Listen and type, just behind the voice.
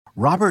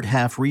Robert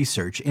Half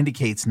research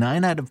indicates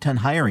 9 out of 10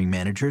 hiring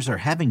managers are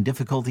having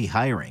difficulty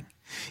hiring.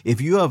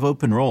 If you have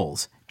open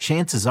roles,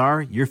 chances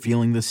are you're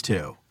feeling this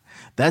too.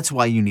 That's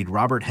why you need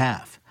Robert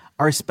Half.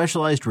 Our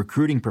specialized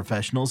recruiting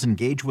professionals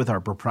engage with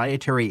our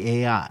proprietary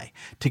AI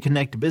to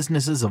connect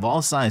businesses of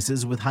all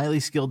sizes with highly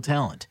skilled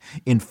talent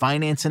in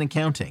finance and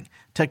accounting,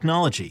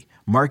 technology,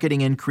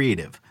 marketing and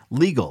creative,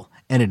 legal,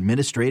 and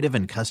administrative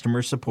and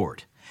customer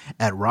support.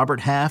 At Robert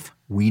Half,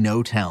 we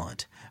know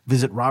talent.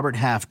 Visit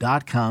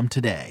roberthalf.com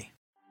today.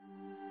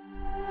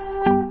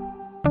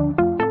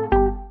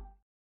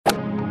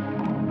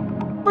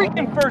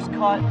 Freaking first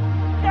cut.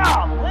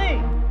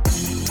 Golly.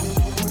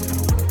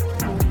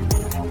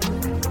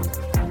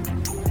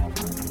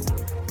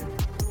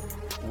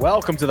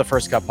 Welcome to the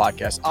First Cut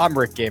Podcast. I'm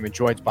Rick Gaiman,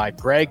 joined by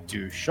Greg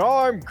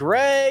Ducharme.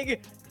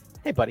 Greg,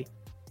 hey, buddy.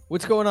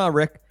 What's going on,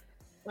 Rick?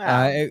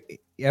 Wow.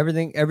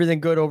 Everything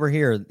good over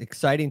here.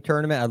 Exciting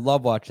tournament. I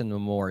love watching the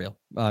Memorial.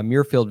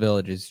 Muirfield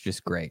Village is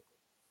just great.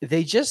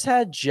 They just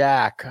had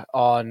Jack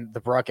on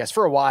the broadcast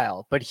for a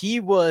while, but he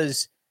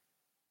was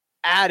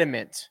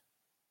adamant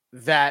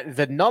that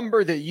the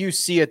number that you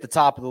see at the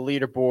top of the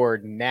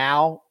leaderboard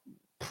now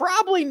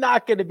probably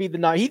not going to be the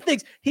number. He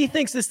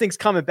thinks this thing's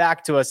coming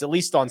back to us at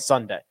least on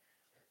Sunday.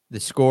 The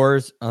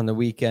scores on the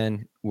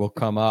weekend will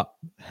come up.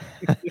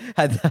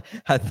 I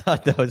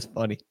thought that was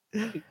funny.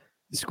 The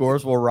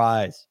scores will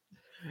rise.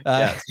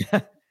 Yes.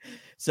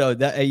 So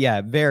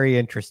that very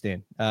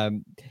interesting.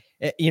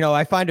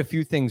 I find a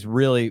few things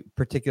really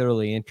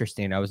particularly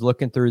interesting. I was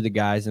looking through the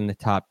guys in the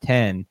top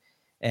 10,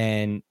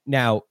 and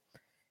now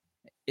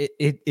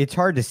it's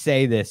hard to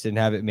say this and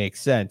have it make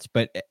sense,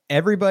 but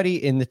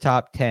everybody in the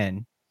top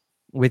 10,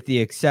 with the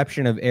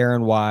exception of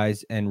Aaron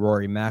Wise and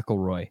Rory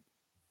McIlroy,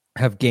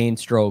 have gained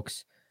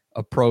strokes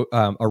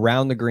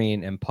around the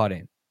green and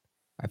putting.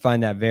 I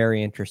find that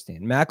very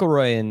interesting.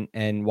 McIlroy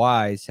and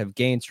Wise have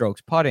gained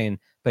strokes putting,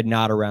 but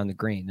not around the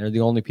green. They're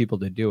the only people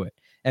to do it.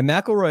 And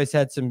McIlroy's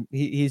had some.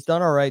 He's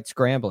done all right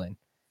scrambling.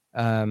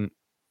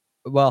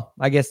 Well,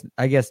 I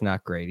guess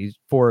not great. He's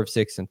 4 of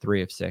 6 and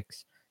 3 of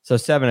 6, so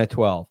 7 of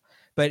 12.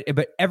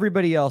 But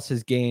everybody else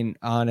has gained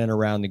on and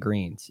around the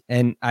greens,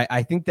 and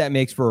I think that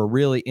makes for a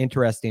really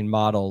interesting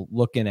model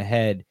looking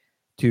ahead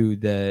to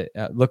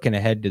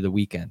the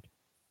weekend.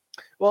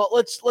 Well,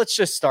 let's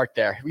just start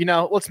there.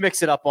 Let's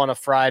mix it up on a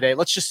Friday.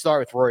 Let's just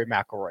start with Rory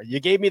McIlroy. You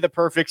gave me the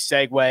perfect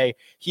segue.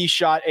 He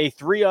shot a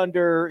 3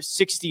 under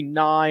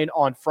 69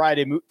 on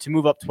Friday to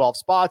move up 12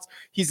 spots.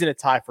 He's in a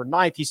tie for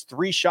 9th. He's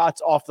 3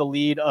 shots off the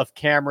lead of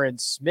Cameron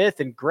Smith.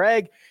 And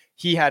Greg,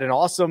 he had an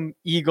awesome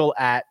eagle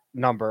at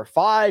number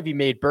 5. He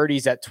made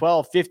birdies at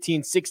 12,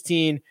 15,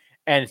 16,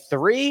 and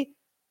 3.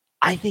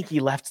 I think he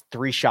left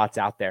 3 shots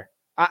out there.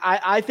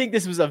 I think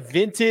this was a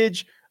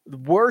vintage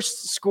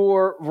worst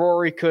score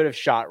Rory could have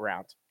shot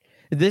round.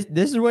 This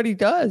is what he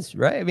does,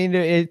 right? I mean,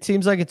 it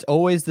seems like it's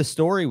always the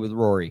story with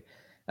Rory.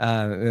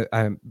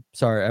 I'm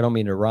sorry, I don't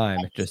mean to rhyme.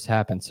 It just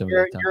happens so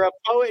many times. You're a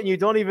poet and you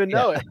don't even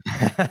know it.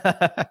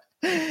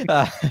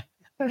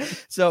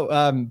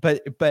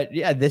 But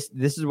yeah, this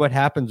is what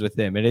happens with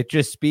him, and it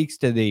just speaks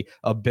to the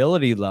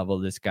ability level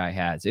this guy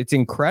has. It's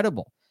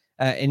incredible,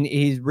 and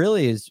he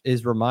really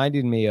is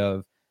reminding me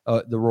of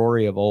the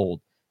Rory of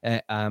old.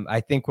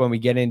 I think when we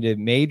get into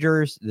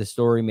majors, the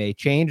story may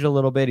change a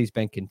little bit. He's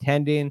been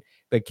contending,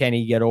 but can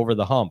he get over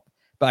the hump?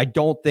 But I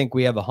don't think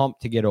we have a hump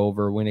to get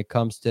over when it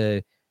comes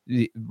to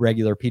the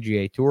regular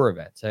PGA Tour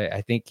events. I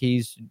think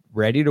he's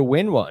ready to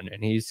win one,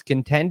 and he's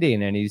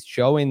contending, and he's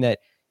showing that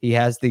he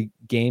has the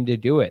game to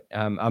do it.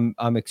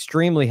 I'm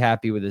extremely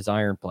happy with his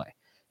iron play,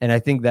 and I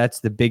think that's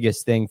the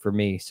biggest thing for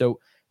me. So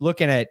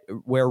looking at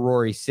where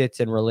Rory sits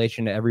in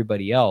relation to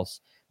everybody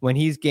else, when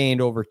he's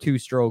gained over 2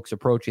 strokes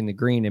approaching the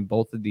green in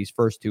both of these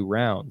first 2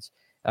 rounds,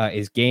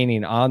 is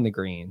gaining on the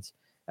greens.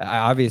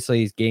 Obviously,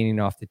 he's gaining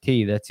off the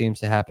tee. That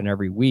seems to happen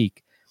every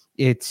week.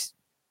 It's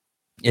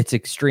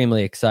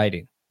extremely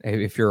exciting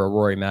if you're a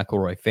Rory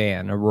McIlroy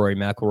fan, a Rory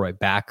McIlroy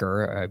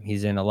backer.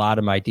 He's in a lot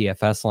of my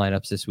DFS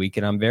lineups this week,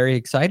 and I'm very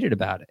excited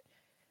about it.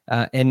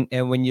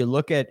 And when you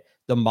look at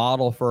the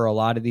model for a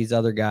lot of these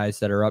other guys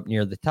that are up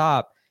near the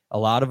top, a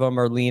lot of them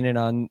are leaning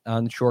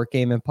on short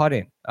game and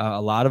putting.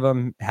 A lot of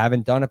them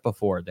haven't done it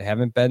before. They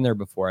haven't been there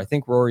before. I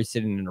think Rory's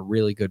sitting in a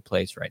really good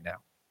place right now.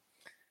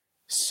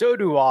 So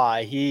do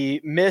I. He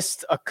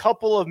missed a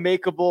couple of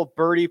makeable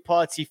birdie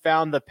putts. He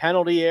found the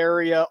penalty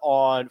area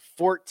on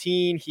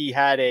 14. He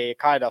had a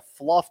kind of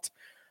fluffed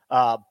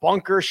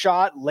bunker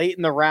shot late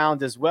in the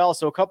round as well.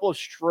 So a couple of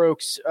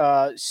strokes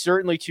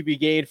certainly to be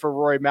gained for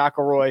Rory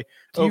McIlroy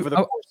over the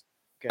course.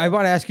 Okay. I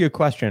want to ask you a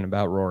question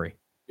about Rory.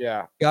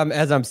 Yeah.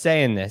 As I'm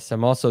saying this,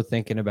 I'm also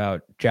thinking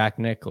about Jack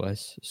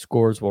Nicklaus.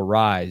 Scores will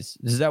rise.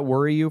 Does that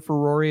worry you for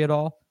Rory at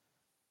all?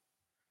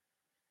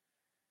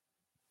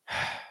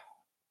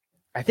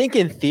 I think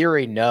in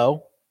theory,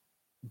 no,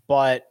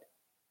 but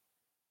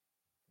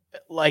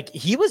like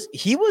he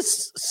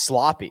was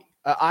sloppy.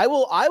 I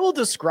will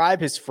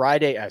describe his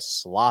Friday as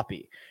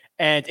sloppy,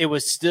 and it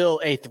was still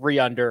a 3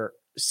 under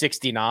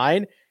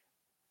 69.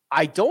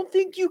 I don't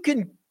think you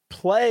can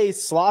play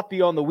sloppy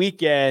on the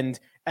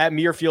weekend at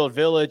Muirfield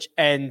Village.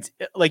 And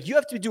like, you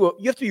have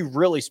to be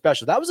really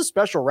special. That was a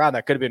special round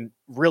that could have been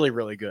really,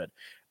 really good.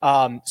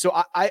 So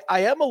I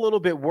am a little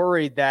bit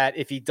worried that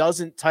if he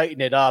doesn't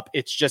tighten it up,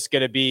 it's just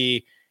going to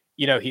be,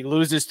 he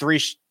loses three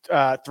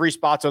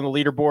spots on the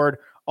leaderboard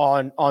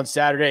on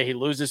Saturday. He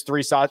loses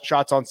three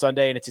shots on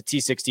Sunday, and it's a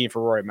T16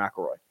 for Rory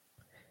McIlroy.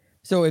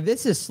 So if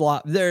this is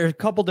slop, there are a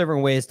couple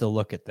different ways to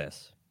look at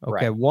this.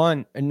 Okay. Right.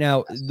 One,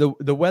 now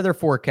the weather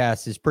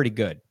forecast is pretty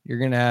good. You're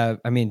going to have,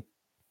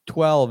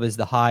 12 is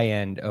the high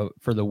end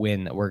for the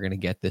win that we're going to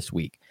get this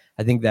week.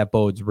 I think that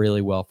bodes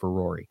really well for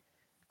Rory.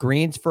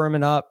 Green's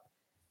firming up.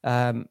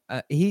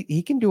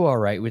 He can do all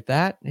right with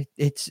that.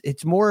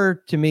 It's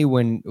more to me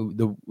when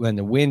the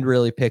wind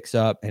really picks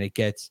up and it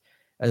gets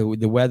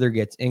the weather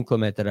gets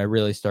inclement that I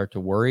really start to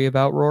worry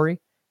about Rory.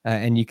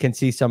 And you can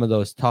see some of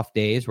those tough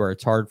days where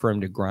it's hard for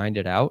him to grind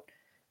it out.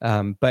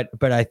 But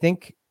I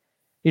think,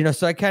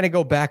 so I kind of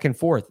go back and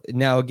forth.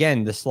 Now,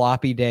 again, the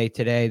sloppy day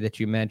today that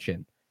you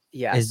mentioned,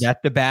 is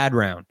that the bad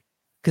round?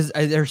 Because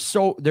there's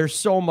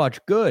so much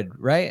good,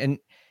 right? And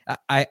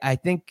I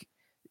think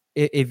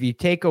if you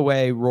take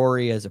away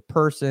Rory as a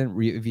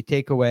person, if you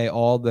take away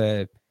all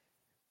the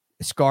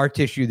scar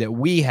tissue that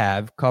we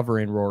have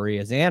covering Rory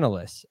as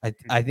analysts,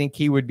 I think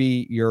he would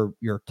be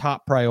your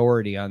top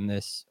priority on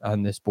this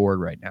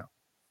board right now.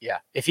 Yeah.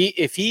 If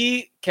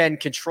he can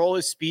control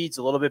his speeds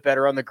a little bit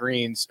better on the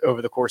greens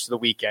over the course of the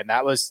weekend,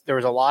 there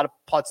was a lot of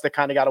putts that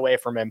kind of got away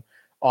from him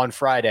on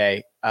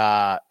Friday.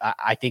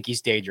 I think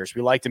he's dangerous.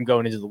 We liked him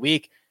going into the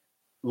week.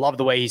 Love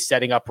the way he's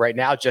setting up right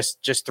now.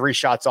 Just 3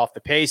 shots off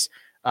the pace.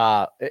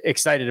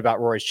 Excited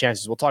about Rory's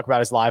chances. We'll talk about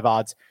his live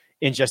odds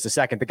in just a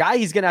second. The guy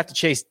he's going to have to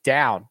chase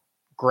down,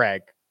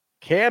 Greg,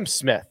 Cam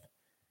Smith,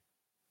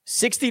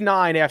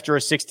 69 after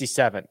a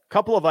 67.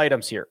 Couple of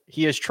items here.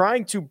 He is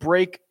trying to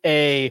break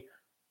a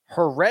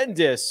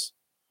horrendous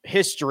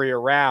history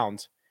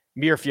around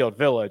Muirfield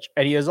Village,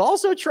 and he is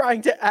also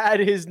trying to add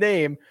his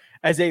name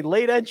as a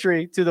late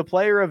entry to the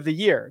Player of the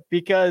Year,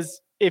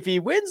 because if he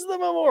wins the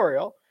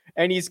Memorial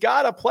and he's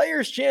got a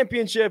Players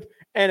Championship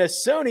and a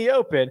Sony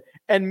Open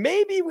and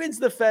maybe wins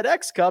the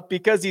FedEx Cup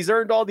because he's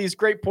earned all these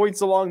great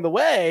points along the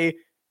way,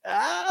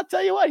 I'll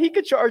tell you what, he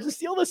could charge and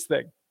steal this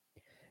thing.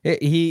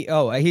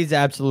 He's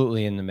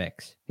absolutely in the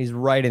mix. He's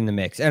right in the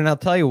mix. And I'll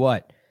tell you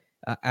what,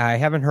 I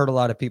haven't heard a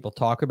lot of people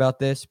talk about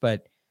this,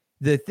 but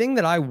the thing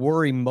that I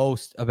worry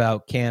most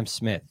about Cam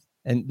Smith,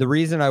 and the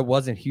reason I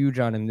wasn't huge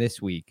on him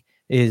this week,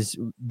 is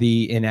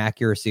the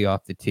inaccuracy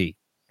off the tee.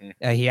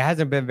 He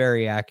hasn't been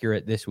very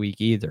accurate this week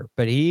either,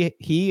 but he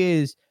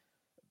is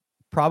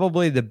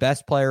probably the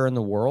best player in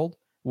the world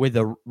with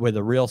a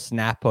real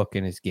snap hook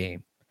in his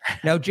game.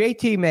 Now,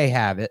 JT may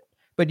have it,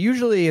 but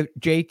usually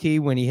JT,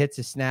 when he hits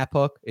a snap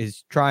hook,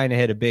 is trying to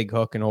hit a big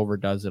hook and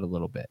overdoes it a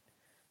little bit.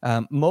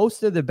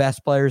 Most of the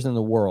best players in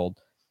the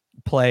world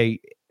play,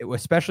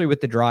 especially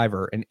with the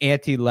driver, an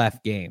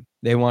anti-left game.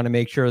 They want to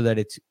make sure that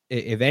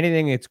if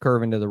anything, it's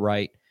curving to the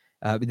right.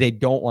 They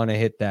don't want to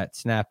hit that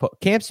snap hook.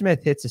 Cam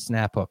Smith hits a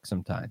snap hook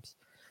sometimes,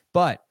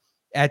 but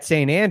at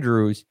St.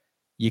 Andrews,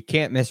 you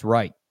can't miss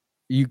right.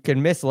 You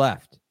can miss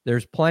left.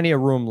 There's plenty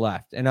of room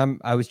left. And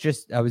I was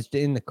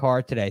in the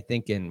car today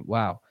thinking,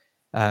 wow,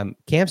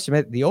 Cam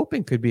Smith, the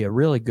Open could be a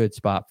really good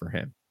spot for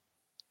him.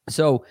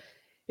 So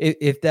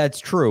if that's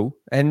true,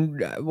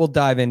 and we'll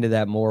dive into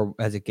that more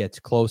as it gets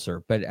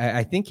closer, but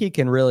I think he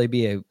can really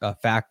be a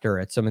factor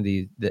at some of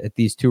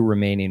these 2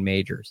 remaining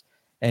majors.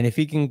 And if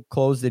he can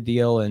close the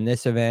deal in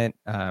this event,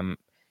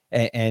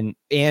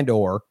 and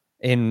or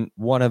in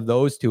one of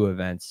those 2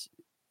 events,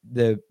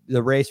 the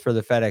race for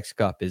the FedEx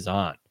Cup is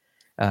on.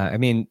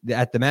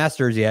 At the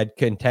Masters, he had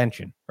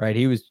contention, right?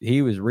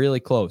 He was really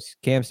close.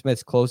 Cam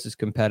Smith's closest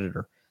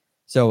competitor.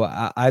 So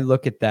I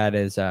look at that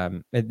as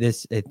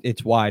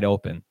it's wide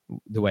open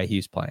the way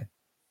he's playing.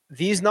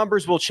 These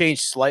numbers will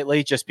change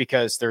slightly just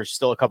because there's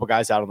still a couple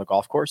guys out on the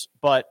golf course,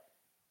 but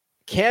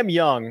Cam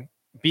Smith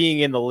being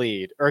in the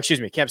lead.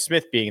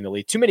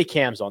 Too many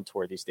Cams on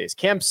tour these days.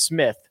 Cam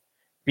Smith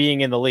being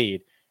in the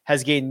lead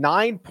has gained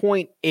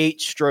 9.8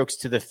 strokes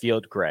to the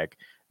field, Greg.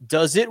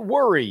 Does it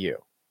worry you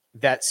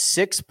that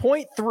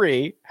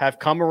 6.3 have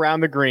come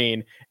around the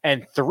green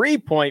and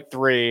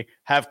 3.3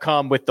 have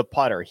come with the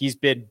putter? He's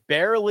been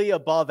barely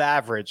above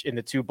average in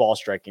the 2 ball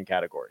striking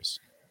categories.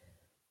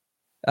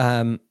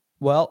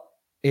 Well,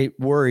 it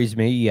worries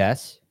me,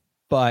 yes.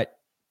 But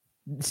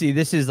see,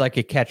 this is like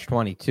a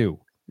catch-22,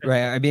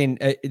 right?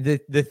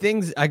 The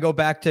things, I go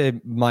back to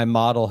my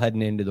model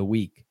heading into the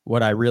week,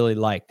 what I really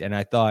liked. And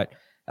I thought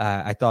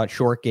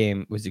short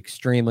game was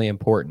extremely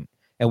important.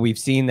 And we've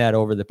seen that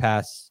over the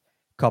past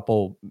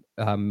couple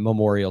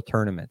Memorial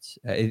tournaments.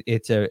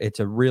 It's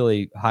a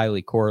really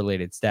highly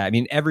correlated stat.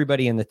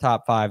 Everybody in the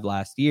top 5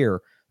 last year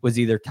was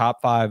either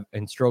top 5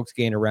 in strokes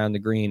gained around the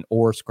green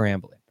or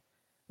scrambling.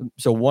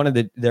 So one of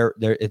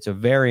it's a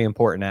very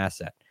important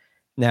asset.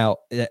 Now,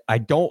 I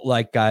don't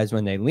like guys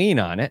when they lean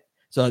on it.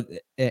 So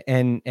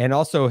and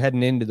also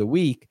heading into the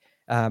week,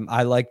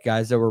 I like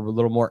guys that were a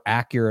little more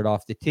accurate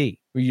off the tee.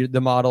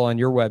 The model on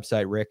your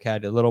website, Rick,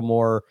 had a little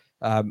more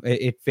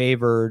It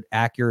favored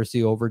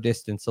accuracy over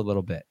distance a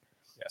little bit.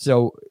 Yeah.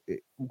 So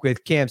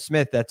with Cam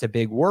Smith, that's a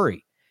big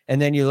worry.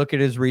 And then you look at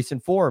his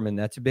recent form, and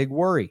that's a big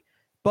worry.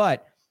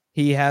 But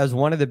he has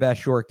one of the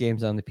best short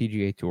games on the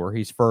PGA Tour.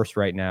 He's first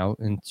right now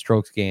in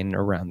strokes gained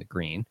around the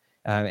green.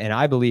 And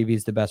I believe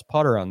he's the best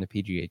putter on the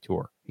PGA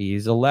Tour.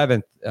 He's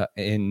 11th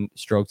in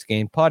strokes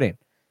gained putting.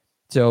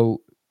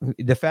 So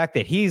the fact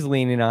that he's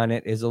leaning on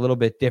it is a little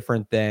bit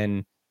different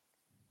than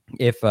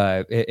if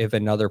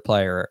another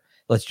player,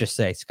 let's just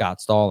say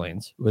Scott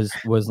Stallings,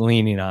 was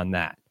leaning on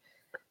that.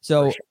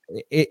 So,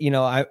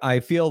 I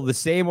feel the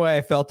same way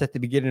I felt at the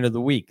beginning of the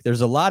week.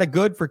 There's a lot of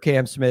good for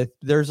Cam Smith.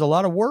 There's a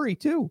lot of worry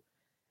too.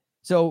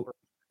 So,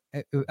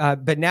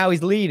 but now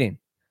he's leading.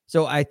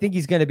 So I think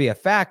he's going to be a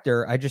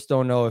factor. I just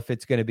don't know if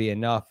it's going to be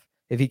enough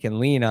if he can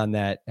lean on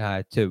that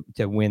to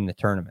win the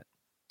tournament.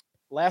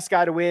 Last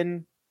guy to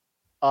win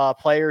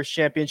Players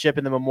Championship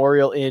in the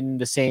Memorial in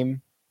the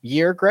same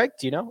year, Greg?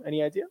 Do you know?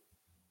 Any idea?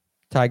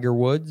 Tiger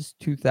Woods,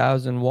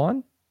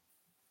 2001.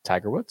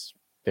 Tiger Woods.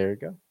 There you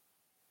go.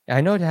 I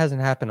know it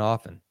hasn't happened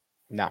often.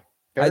 No.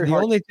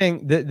 Only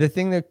thing, the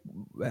thing that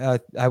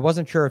I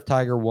wasn't sure if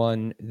Tiger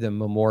won the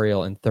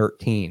Memorial in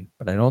 2013,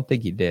 but I don't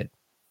think he did.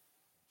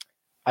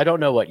 I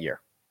don't know what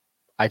year.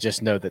 I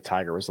just know that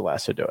Tiger was the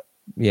last to do it.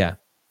 Yeah.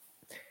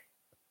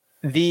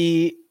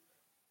 The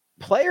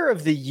Player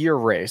of the Year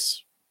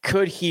race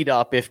could heat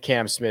up if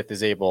Cam Smith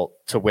is able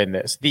to win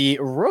this. The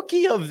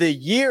Rookie of the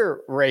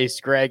Year race,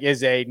 Greg,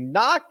 is a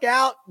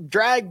knockout,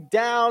 drag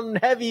down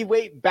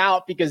heavyweight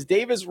bout because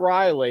Davis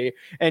Riley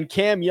and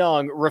Cam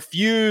Young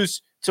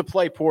refuse to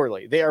play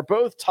poorly. They are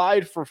both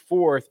tied for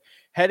fourth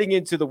heading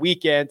into the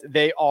weekend.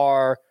 They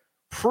are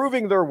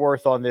proving their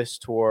worth on this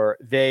tour.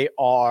 They're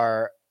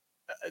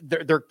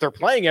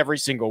playing every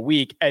single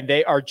week, and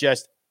they are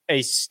just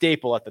a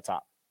staple at the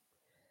top.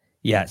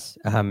 Yes.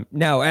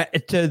 Now,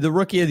 to the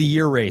Rookie of the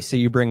Year race that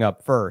you bring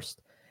up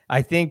first,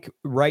 I think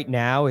right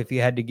now, if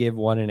you had to give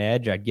one an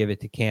edge, I'd give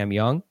it to Cam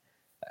Young.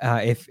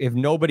 If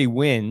nobody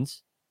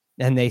wins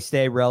and they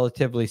stay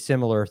relatively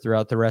similar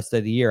throughout the rest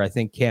of the year, I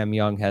think Cam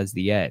Young has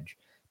the edge.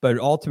 But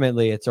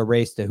ultimately, it's a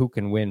race to who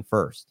can win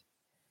first.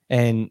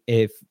 And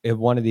if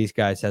one of these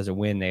guys has a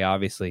win, they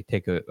obviously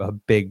take a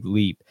big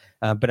leap.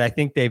 But I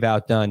think they've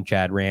outdone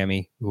Chad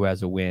Ramey, who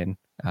has a win.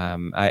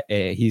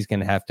 He's going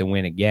to have to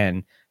win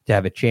again to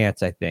have a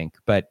chance, I think.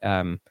 But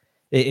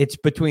it's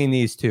between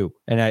these two.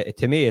 And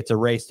to me, it's a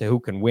race to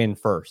who can win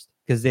first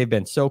because they've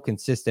been so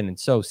consistent and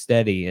so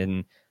steady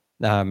and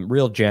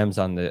real gems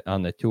on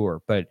the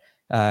tour. But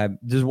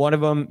does one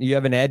of them, you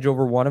have an edge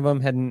over one of them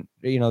heading,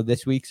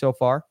 this week so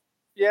far?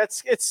 Yeah,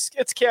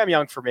 it's Cam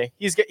Young for me.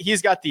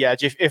 He's got the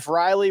edge. If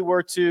Riley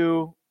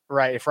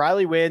if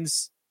Riley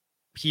wins,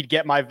 he'd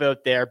get my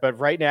vote there. But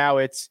right now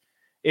it's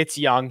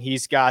Young.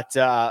 He's got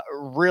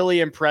really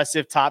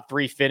impressive top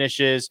three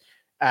finishes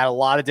at a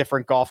lot of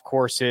different golf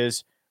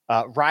courses.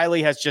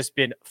 Riley has just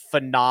been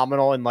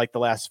phenomenal in like the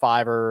last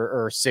 5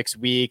 or 6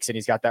 weeks, and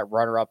he's got that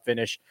runner-up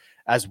finish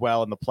as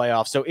well in the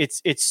playoffs. So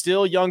it's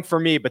still Young for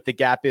me, but the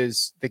gap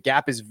is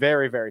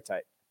very, very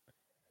tight.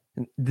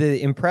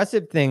 The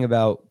impressive thing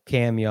about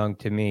Cam Young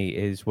to me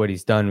is what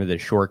he's done with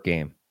his short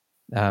game.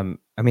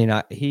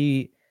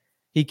 He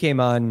came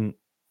on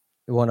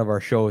one of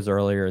our shows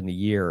earlier in the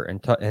year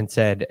and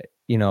said,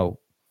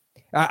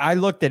 I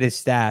looked at his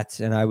stats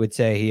and I would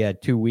say he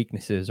had 2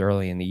 weaknesses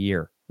early in the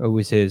year. It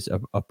was his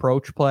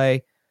approach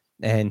play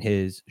and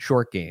his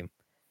short game.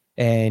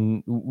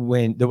 And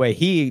when the way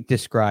he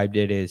described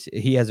it is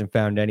he hasn't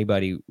found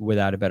anybody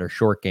without a better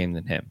short game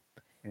than him.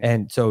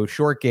 And so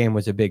short game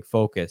was a big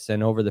focus.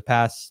 And over the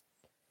past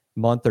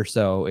month or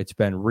so, it's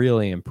been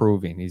really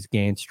improving. He's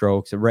gained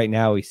strokes. And right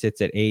now he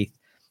sits at 8th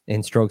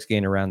in strokes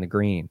gained around the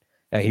green.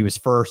 He was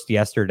first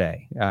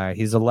yesterday.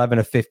 He's 11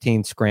 of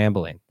 15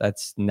 scrambling.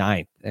 That's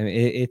 9th. I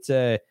mean,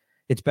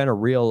 it's been a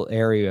real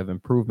area of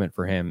improvement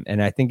for him.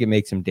 And I think it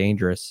makes him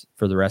dangerous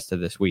for the rest of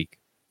this week.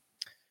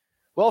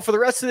 Well, for the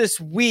rest of this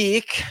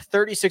week,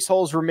 36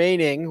 holes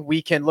remaining,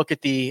 we can look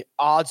at the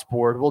odds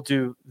board. We'll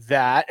do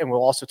that. And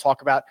we'll also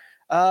talk about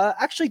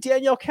actually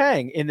Danielle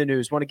Kang in the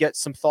news. Want to get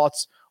some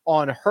thoughts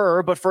on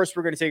her. But first,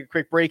 we're going to take a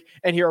quick break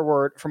and hear a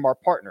word from our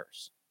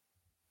partners.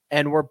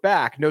 And we're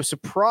back. No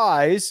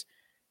surprise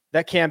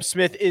that Cam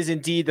Smith is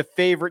indeed the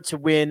favorite to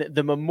win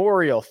the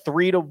Memorial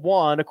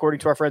 3-1, according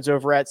to our friends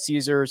over at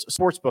Caesars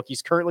Sportsbook.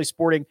 He's currently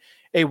sporting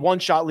a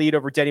 1-shot lead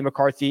over Denny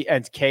McCarthy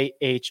and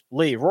KH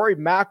Lee. Rory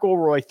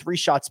McIlroy 3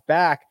 shots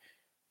back,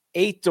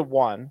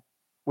 8-1,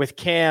 with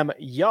Cam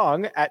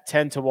Young at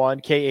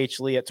 10-1, KH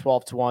Lee at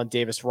 12-1,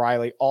 Davis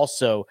Riley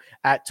also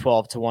at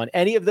 12-1.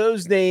 Any of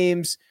those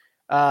names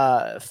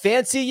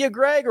fancy you,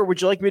 Greg, or would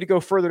you like me to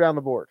go further down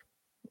the board?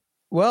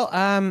 Well,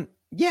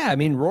 yeah, I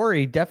mean,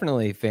 Rory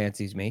definitely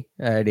fancies me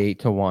at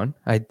 8-1.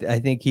 I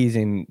think he's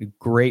in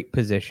great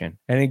position.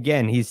 And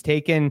again, he's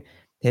taken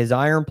his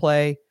iron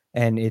play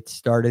and it's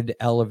started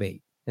to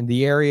elevate. And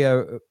the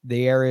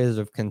areas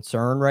of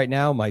concern right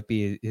now might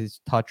be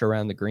his touch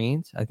around the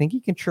greens. I think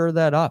he can shore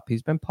that up.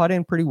 He's been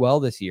putting pretty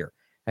well this year.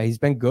 He's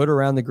been good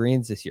around the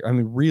greens this year. I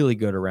mean, really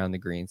good around the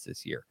greens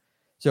this year.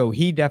 So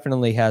he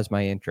definitely has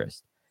my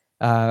interest.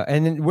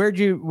 And then where'd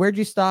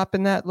you stop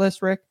in that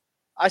list, Rick?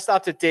 I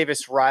stopped at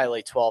Davis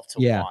Riley 12 to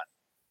 1.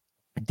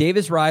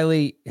 Davis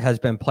Riley has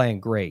been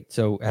playing great.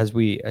 So as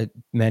we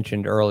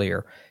mentioned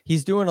earlier,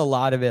 he's doing a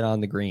lot of it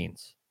on the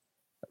greens.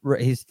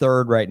 He's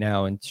third right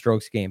now in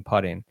strokes gained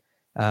putting.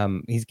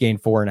 He's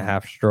gained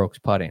 4.5 strokes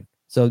putting.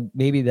 So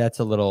maybe that's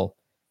a little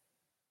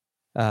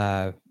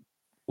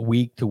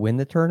weak to win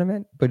the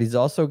tournament, but he's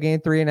also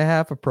gained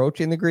 3.5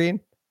 approaching the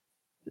green.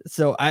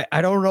 So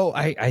I don't know.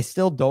 I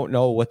still don't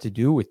know what to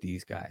do with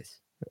these guys,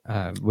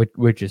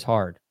 which is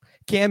hard.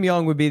 Cam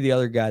Young would be the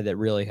other guy that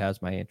really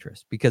has my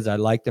interest because I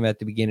liked him at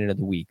the beginning of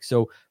the week.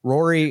 So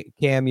Rory,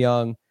 Cam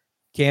Young,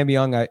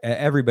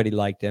 everybody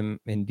liked him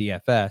in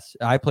DFS.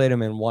 I played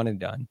him in one and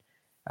done.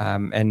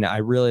 And I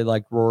really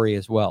like Rory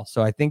as well.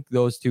 So I think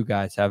those two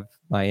guys have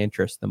my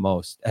interest the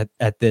most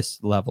at this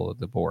level of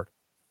the board.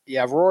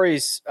 Yeah,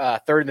 Rory's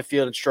third in the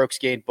field in strokes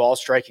gained, ball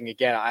striking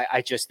again.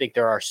 I just think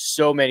there are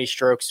so many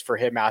strokes for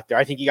him out there.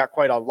 I think he got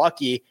quite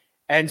unlucky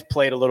and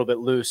played a little bit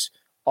loose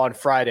on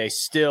Friday.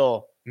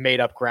 Still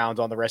made up ground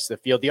on the rest of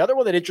the field. The other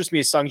one that interests me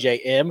is Sungjae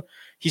Im.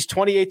 He's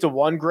 28 to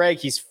 1, Greg.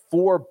 He's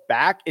 4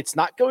 back. It's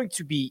not going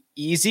to be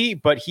easy,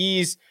 but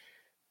he's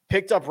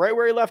picked up right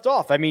where he left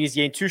off. I mean, he's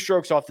gained 2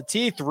 strokes off the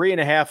tee,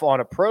 3.5 on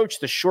approach.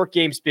 The short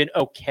game's been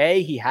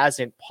okay. He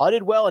hasn't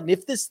putted well. And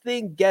if this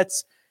thing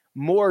gets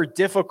more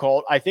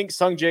difficult, I think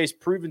Sungjae's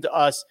proven to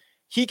us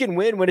he can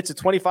win when it's a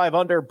 25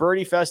 under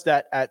birdie fest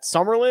at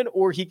Summerlin,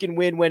 or he can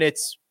win when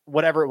it's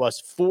whatever it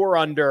was, 4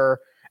 under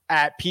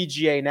at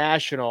PGA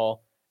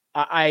National.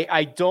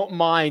 I don't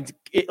mind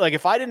it. Like,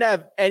 if I didn't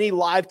have any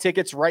live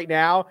tickets right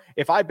now,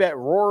 if I bet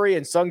Rory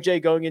and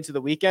Sungjae going into the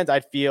weekend,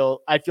 I'd feel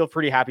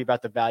pretty happy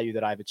about the value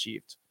that I've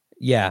achieved.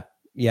 Yeah,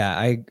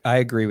 I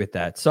agree with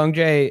that.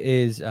 Sungjae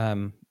is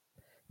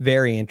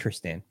very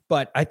interesting,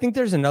 but I think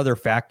there's another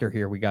factor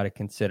here we got to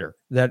consider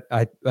that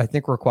I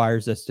think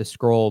requires us to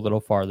scroll a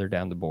little farther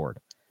down the board.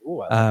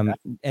 Ooh,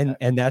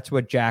 and that's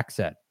what Jack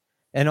said.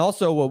 And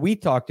also what we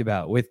talked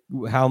about with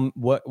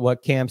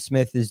what Cam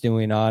Smith is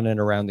doing on and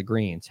around the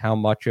greens, how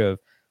much of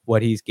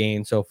what he's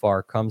gained so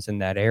far comes in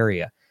that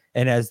area.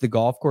 And as the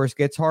golf course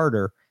gets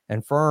harder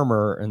and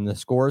firmer and the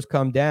scores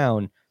come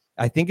down,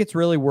 I think it's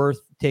really worth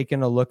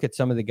taking a look at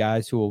some of the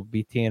guys who will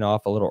be teeing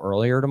off a little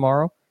earlier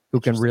tomorrow, who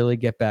can really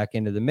get back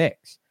into the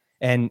mix.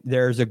 And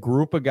there's a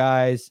group of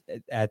guys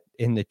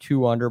in the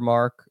 2 under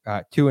mark,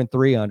 2 and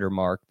 3 under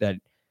mark that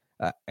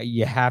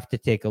you have to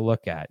take a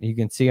look at. You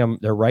can see them.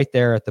 They're right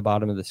there at the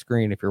bottom of the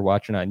screen. If you're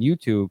watching on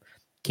YouTube,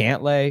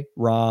 Cantlay,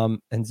 Rahm,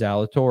 and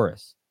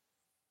Zalatoris.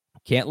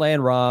 Cantlay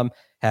and Rahm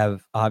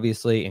have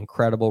obviously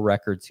incredible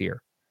records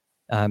here.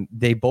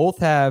 They both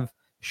have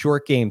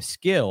short game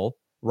skill.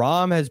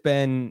 Rahm has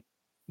been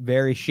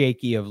very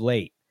shaky of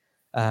late.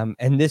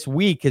 And this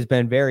week has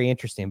been very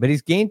interesting, but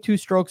he's gained 2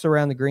 strokes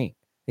around the green.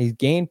 He's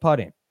gained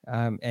putting.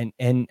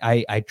 And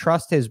I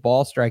trust his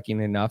ball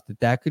striking enough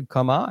that could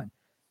come on.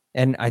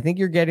 And I think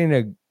you're getting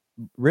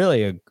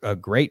a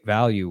great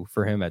value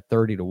for him at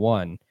 30 to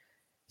 1,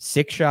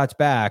 6 shots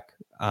back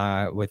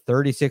with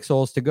 36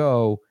 holes to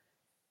go.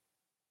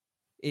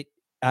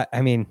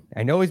 I mean,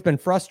 I know he's been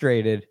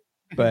frustrated,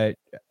 but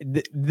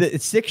the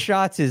 6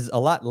 shots is a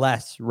lot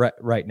less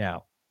right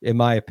now, in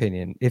my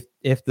opinion,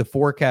 if the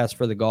forecast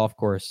for the golf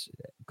course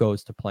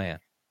goes to plan.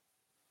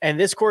 And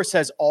this course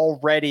has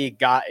already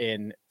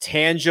gotten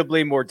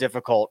tangibly more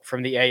difficult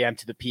from the AM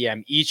to the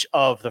PM each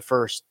of the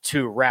first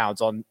 2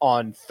 rounds.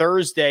 On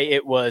Thursday,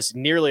 it was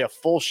nearly a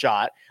full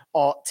shot.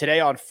 Today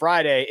on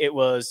Friday, it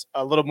was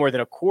a little more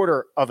than a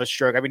quarter of a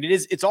stroke. I mean,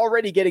 it's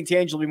already getting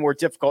tangibly more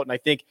difficult, and I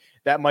think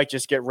that might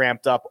just get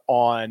ramped up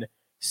on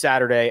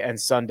Saturday and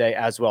Sunday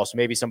as well. So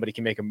maybe somebody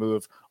can make a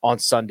move on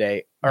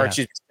Sunday, or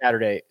excuse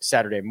me,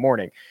 Saturday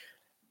morning.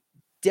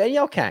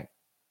 Danielle Kang.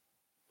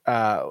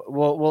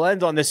 We'll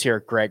end on this here,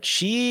 Greg.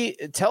 She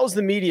tells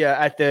the media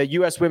at the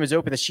U.S. Women's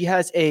Open that she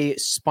has a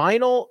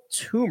spinal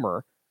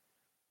tumor,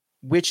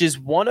 which is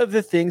one of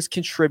the things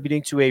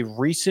contributing to a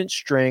recent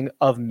string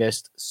of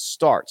missed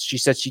starts. She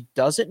said she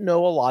doesn't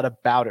know a lot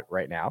about it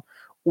right now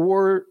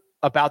or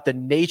about the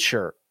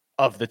nature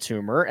of the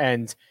tumor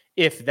and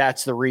if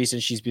that's the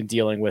reason she's been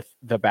dealing with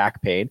the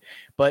back pain.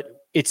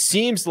 But it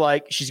seems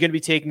like she's going to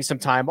be taking some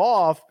time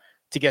off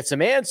to get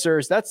some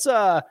answers. That's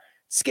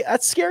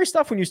scary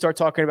stuff when you start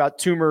talking about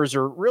tumors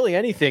or really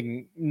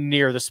anything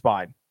near the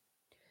spine.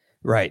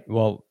 Right.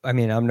 Well, I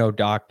mean, I'm no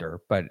doctor,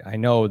 but I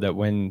know that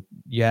when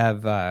you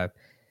have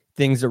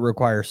things that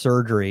require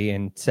surgery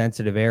in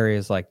sensitive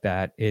areas like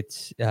that,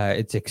 it's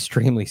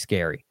extremely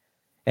scary.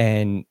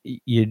 And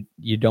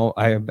you don't,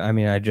 I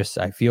mean,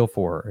 I feel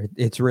for her.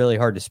 It's really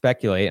hard to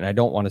speculate, and I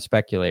don't want to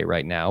speculate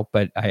right now,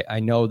 but I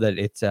know that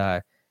it's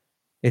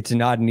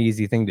not an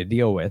easy thing to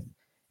deal with.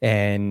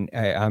 And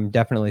I'm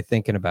definitely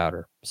thinking about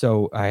her.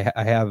 So I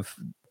have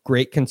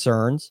great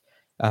concerns.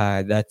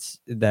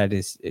 That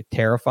is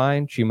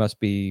terrifying. She must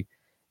be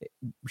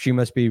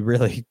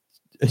really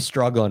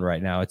struggling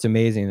right now. It's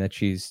amazing that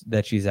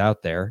she's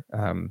out there.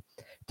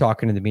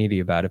 talking to the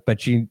media about it,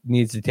 but she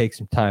needs to take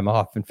some time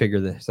off and figure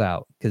this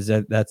out, because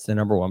that's the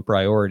number one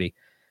priority.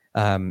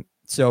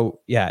 So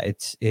yeah,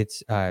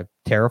 it's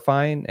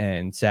terrifying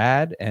and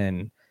sad,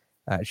 and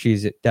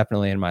she's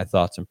definitely in my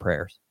thoughts and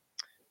prayers.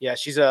 Yeah,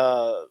 she's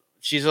a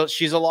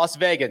Las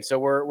Vegan, so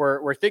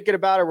we're thinking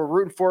about her. We're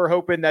rooting for her,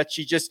 hoping that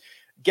she just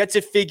gets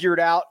it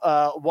figured out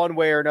one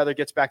way or another,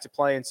 gets back to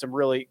playing some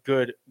really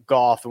good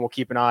golf, and we'll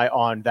keep an eye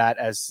on that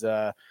as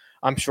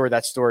I'm sure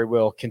that story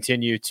will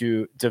continue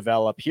to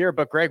develop here.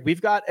 But Greg,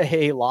 we've got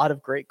a lot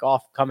of great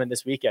golf coming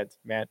this weekend,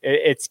 man.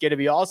 It's going to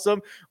be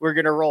awesome. We're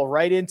going to roll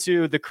right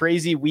into the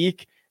crazy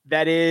week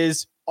that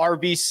is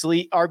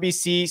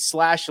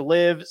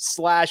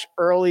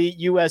RBC/Live/early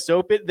US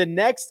Open. The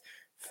next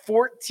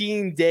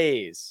 14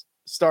 days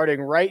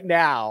starting right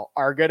now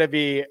are going to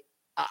be,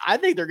 I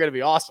think they're going to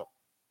be awesome.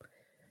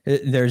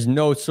 There's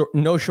no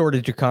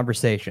shortage of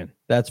conversation.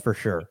 That's for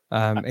sure.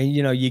 And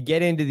you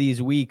get into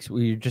these weeks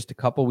where you're just a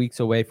couple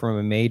weeks away from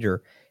a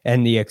major,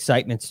 and the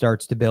excitement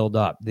starts to build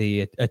up.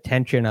 The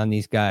attention on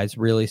these guys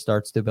really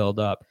starts to build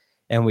up.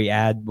 And we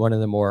add one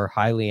of the more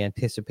highly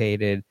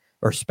anticipated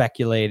or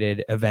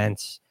speculated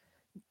events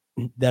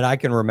that I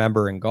can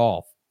remember in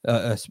golf,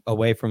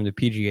 away from the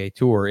PGA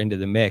Tour, into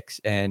the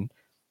mix. And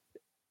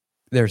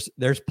there's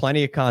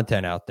plenty of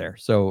content out there.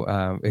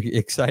 So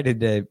excited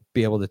to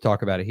be able to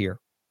talk about it here.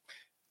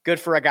 Good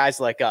for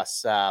guys like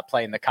us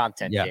playing the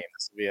content game.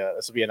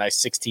 This will be a nice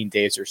 16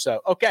 days or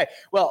so. Okay,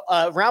 well,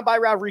 round by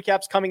round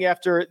recaps coming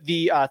after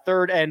the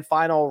third and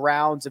final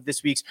rounds of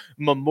this week's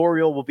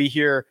Memorial. We'll be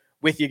here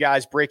with you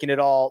guys, breaking it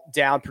all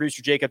down.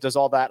 Producer Jacob does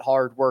all that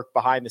hard work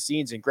behind the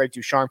scenes, and Greg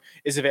Ducharme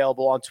is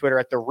available on Twitter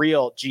at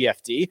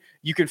 @TheRealGFD.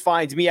 You can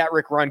find me at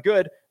Rick Run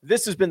Good.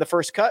 This has been The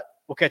First Cut.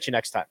 We'll catch you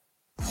next time.